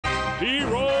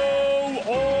hero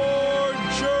or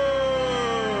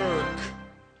jerk.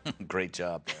 Great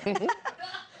job.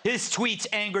 His tweets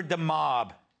angered the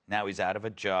mob. Now he's out of a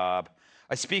job.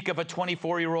 I speak of a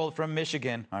 24-year-old from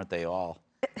Michigan. Aren't they all?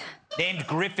 Named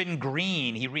Griffin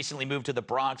Green. He recently moved to the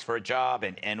Bronx for a job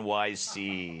in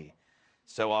NYC.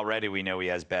 So already we know he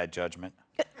has bad judgment.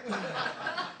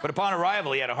 But upon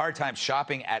arrival, he had a hard time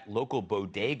shopping at local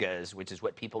bodegas, which is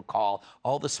what people call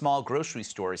all the small grocery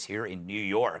stores here in New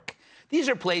York. These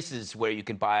are places where you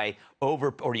can buy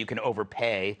you can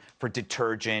overpay for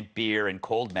detergent, beer, and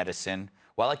cold medicine,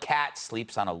 while a cat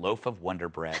sleeps on a loaf of Wonder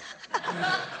Bread.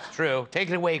 True. Take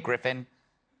it away, Griffin.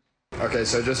 Okay,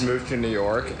 so I just moved to New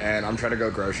York, and I'm trying to go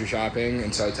grocery shopping,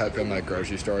 and so I type in, like,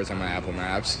 grocery stores on my Apple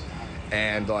Maps,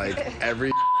 and, like,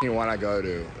 every one I go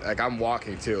to, like, I'm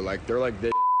walking, too, like, they're like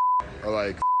this, or,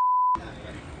 like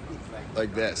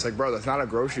this. Like, bro, that's not a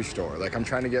grocery store. Like, I'm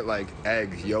trying to get, like,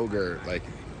 eggs, yogurt, like,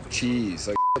 cheese,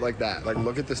 like that. Like,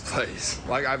 look at this place.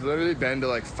 Like, I've literally been to,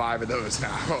 like, 5 of those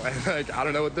now, and, like, I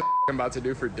don't know what the I'm about to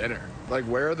do for dinner. Like,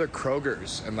 where are the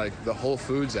Krogers and, like, the Whole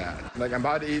Foods at? Like, I'm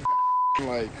about to eat,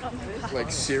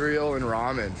 like cereal and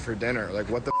ramen for dinner. Like,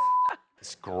 what the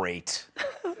It's great.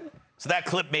 So that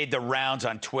clip made the rounds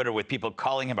on Twitter with people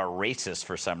calling him a racist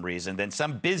for some reason. Then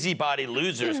some busybody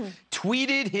losers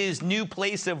tweeted his new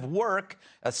place of work,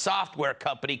 a software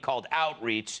company called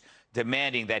Outreach,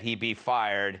 demanding that he be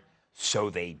fired. So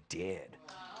they did.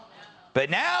 But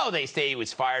now they say he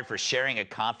was fired for sharing a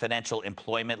confidential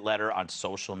employment letter on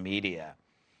social media.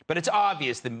 But it's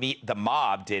obvious the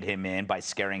mob did him in by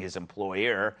scaring his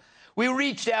employer. We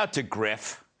reached out to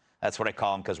Griff. That's what I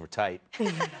call him because we're tight.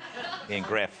 Me and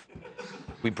Griff.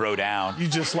 We bro down. You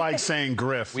just like saying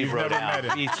Griff. We bro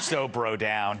down. He's so bro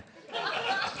down.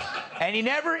 And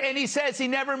he says he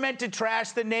never meant to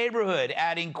trash the neighborhood,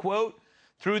 adding, quote,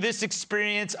 "Through this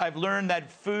experience, I've learned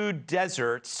that food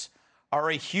deserts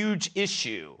are a huge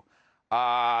issue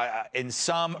in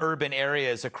some urban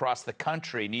areas across the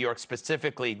country, New York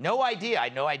specifically. I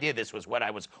had no idea this was what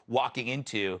I was walking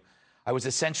into. I was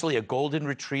essentially a golden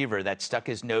retriever that stuck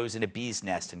his nose in a bee's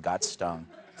nest and got stung."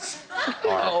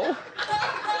 No.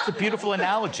 It's a beautiful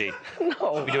analogy.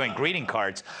 No. We'll be doing greeting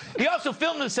cards. He also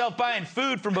filmed himself buying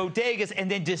food from bodegas and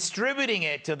then distributing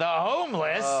it to the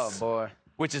homeless. Oh, boy.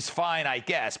 Which is fine, I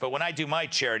guess. But when I do my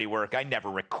charity work, I never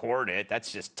record it.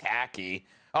 That's just tacky.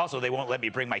 Also, they won't let me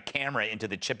bring my camera into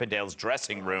the Chippendales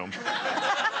dressing room.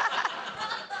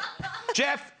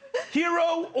 Jeff,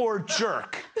 hero or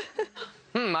jerk?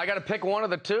 I got to pick one of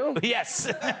the two? Yes.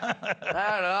 I don't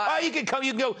know. Oh, you can come.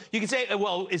 You can go. You can say,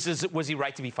 well, was he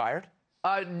right to be fired?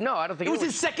 No, I don't think it was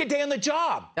his second day on the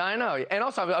job. I know. And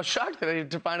also, I was shocked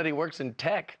to find that he works in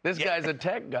tech. This guy's a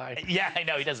tech guy. Yeah, I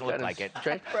know. He doesn't look like it.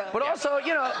 But also,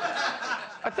 you know,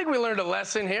 I think we learned a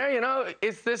lesson here. You know,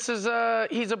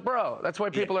 he's a bro. That's why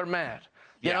people are mad.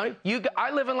 You know,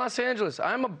 I live in Los Angeles.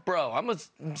 I'm a bro. I'm a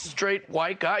straight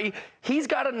white guy. He's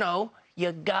got to know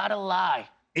you got to lie.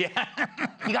 Yeah.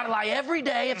 You got to lie every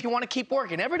day if you want to keep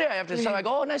working. Every day I have to say, like,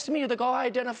 oh, nice to meet you. They go, I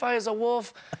identify as a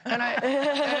wolf. And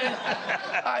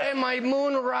and my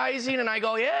moon rising. And I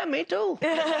go, yeah, me too.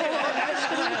 Nice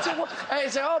to meet you. And I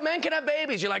say, oh, men can have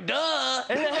babies. You're like, duh.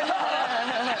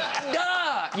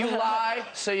 Duh. You lie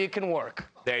so you can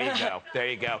work. There you go. There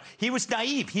you go. He was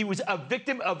naive. He was a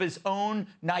victim of his own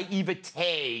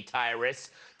naivete,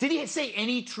 Tyrus. Did he say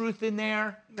any truth in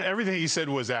there? Everything he said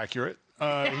was accurate.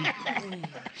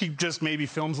 He just maybe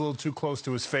films a little too close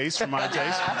to his face for my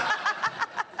taste.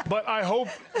 But I hope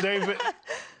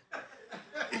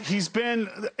he's been,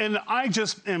 and I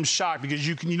just am shocked because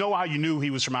you know how you knew he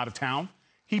was from out of town?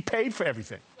 He paid for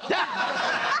everything. Like,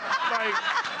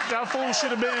 that fool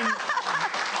should have been,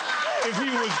 if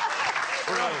he was...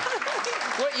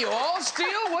 What, you all steal?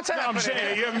 What's happening? I'm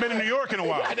saying, you haven't been in New York in a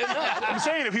while. I didn't know. I'm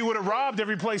saying if he would have robbed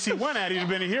every place he went at, he'd have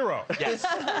been a hero. Yes,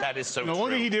 that is so true. The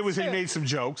only thing he did was he made some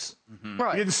jokes.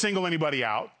 Right. He didn't single anybody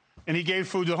out. And he gave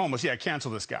food to the homeless. Yeah, cancel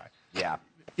this guy. Yeah.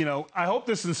 You know, I hope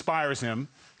this inspires him,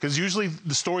 because usually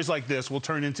the stories like this will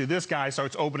turn into this guy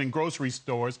starts opening grocery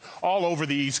stores all over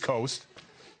the East Coast.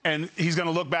 And he's going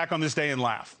to look back on this day and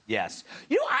laugh. Yes.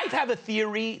 You know, I have a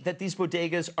theory that these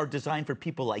bodegas are designed for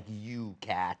people like you,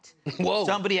 Kat. Whoa.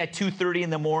 Somebody at 2:30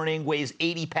 in the morning, weighs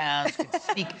 80 pounds, can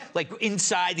sneak, like,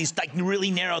 inside these, like,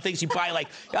 really narrow things. You buy, like,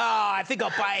 oh, I think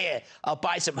I'll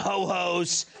buy some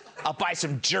ho-hos. I'll buy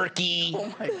some jerky.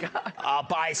 Oh, my God. I'll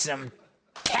buy some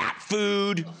cat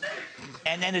food.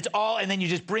 And then you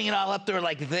just bring it all up there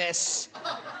like this.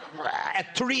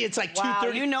 At 3, it's like 2:30. Wow,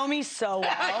 you know me so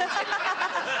well.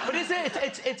 But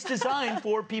it's designed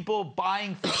for people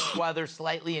buying food while they're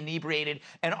slightly inebriated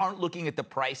and aren't looking at the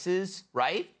prices,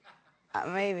 right?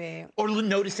 Maybe. Or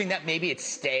noticing that maybe it's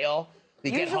stale.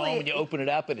 You get home and you open it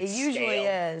up and it's stale. It usually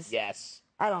is. Yes.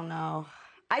 I don't know.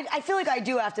 I feel like I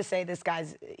do have to say this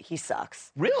guy's, he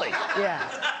sucks. Really? Yeah.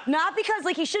 Not because,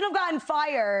 like, he shouldn't have gotten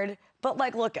fired, but,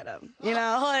 like, look at him. You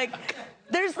know, like,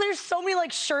 there's so many,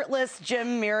 like, shirtless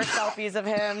gym mirror selfies of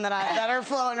him that are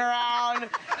floating around.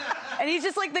 And he's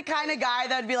just, like, the kind of guy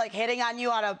that would be, like, hitting on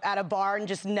you at a bar and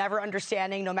just never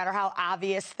understanding, no matter how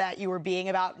obvious that you were being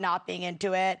about not being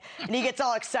into it. And he gets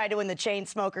all excited when the chain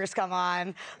smokers come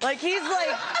on. Like, he's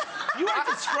like... You are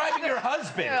describing your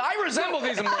husband. Yeah, I resemble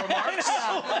these remarks.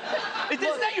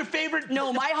 Isn't that your favorite?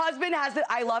 No, my husband has the...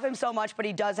 I love him so much, but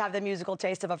he does have the musical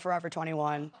taste of a Forever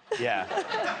 21. Yeah.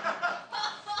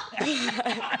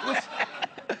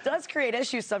 Does create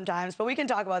issues sometimes, but we can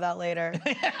talk about that later.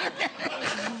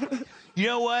 You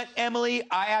know what, Emily?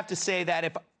 I have to say that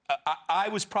if I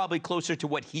was probably closer to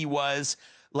what he was,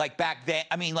 like back then.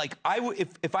 I mean, like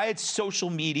if I had social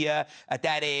media at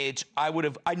that age, I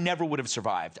never would have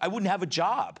survived. I wouldn't have a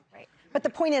job. Right. But the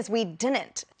point is, we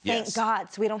didn't. Thank Yes. God,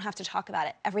 so we don't have to talk about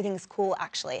it. Everything's cool,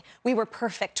 actually. We were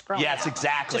perfect growing Yes, up.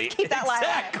 exactly. Just keep that lie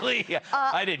alive. Exactly.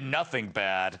 I did nothing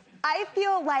bad. I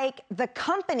feel like the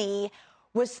company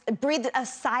breathed a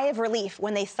sigh of relief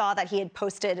when they saw that he had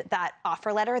posted that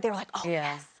offer letter. They were like, oh, Yeah.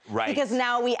 yes. Right. Because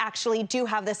now we actually do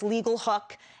have this legal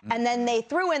hook. And then they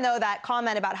threw in, though, that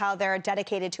comment about how they're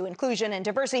dedicated to inclusion and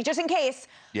diversity, just in case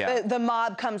the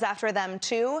mob comes after them,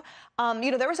 too.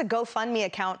 You know, there was a GoFundMe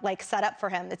account, like, set up for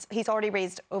him. He's already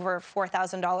raised over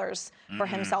 $4,000 for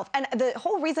himself. And the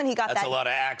whole reason he got That's a lot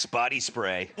of Axe body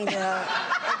spray. Yeah,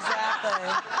 exactly.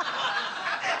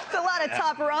 It's a lot of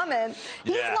top ramen.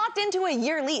 He's Yeah. locked into a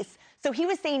year lease. So he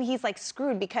was saying he's like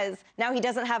screwed because now he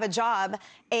doesn't have a job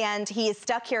and he is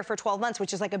stuck here for 12 months,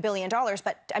 which is like $1 billion.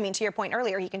 But I mean, to your point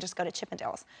earlier, he can just go to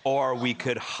Chippendales. Or we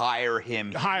could hire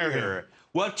him. Hire here. him.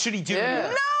 What should he do?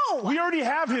 Yeah. No! We already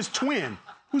have his twin.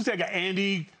 Who's that guy?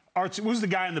 Andy Arts. Who's the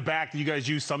guy in the back that you guys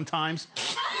use sometimes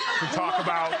to talk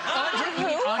about?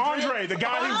 Andre, the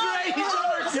guy who. Andre, he's on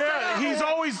our Yeah, he's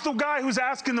always the guy who's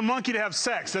asking the monkey to have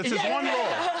sex. That's his one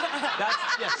role.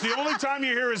 It's the only time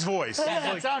you hear his voice.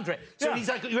 That's Andre. So Yeah. he's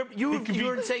like, you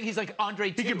were saying he's like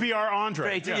Andre too. He could be our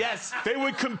Andre. Andre, yes. They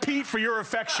would compete for your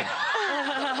affection.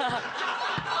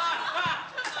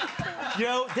 You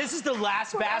know, this is the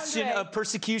last bastion of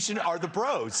persecution are the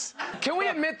bros. Can we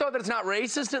admit, though, that it's not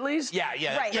racist, at least? Yeah,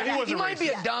 yeah. Right. Yeah, he wasn't might be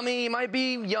a racist. dummy. He might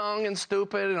be young and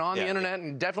stupid and on the Yeah. internet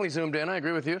and definitely zoomed in. I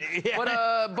agree with you. Yeah.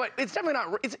 But it's definitely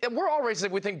not. We're all racist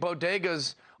if we think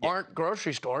bodegas aren't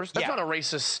grocery stores. That's Yeah. not a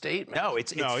racist statement. No,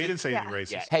 it's No, he didn't say anything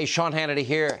racist. Yeah. Hey, Sean Hannity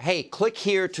here. Hey, click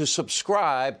here to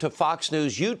subscribe to Fox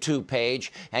News YouTube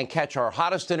page and catch our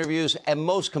hottest interviews and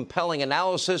most compelling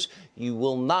analysis. You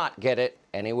will not get it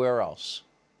anywhere else.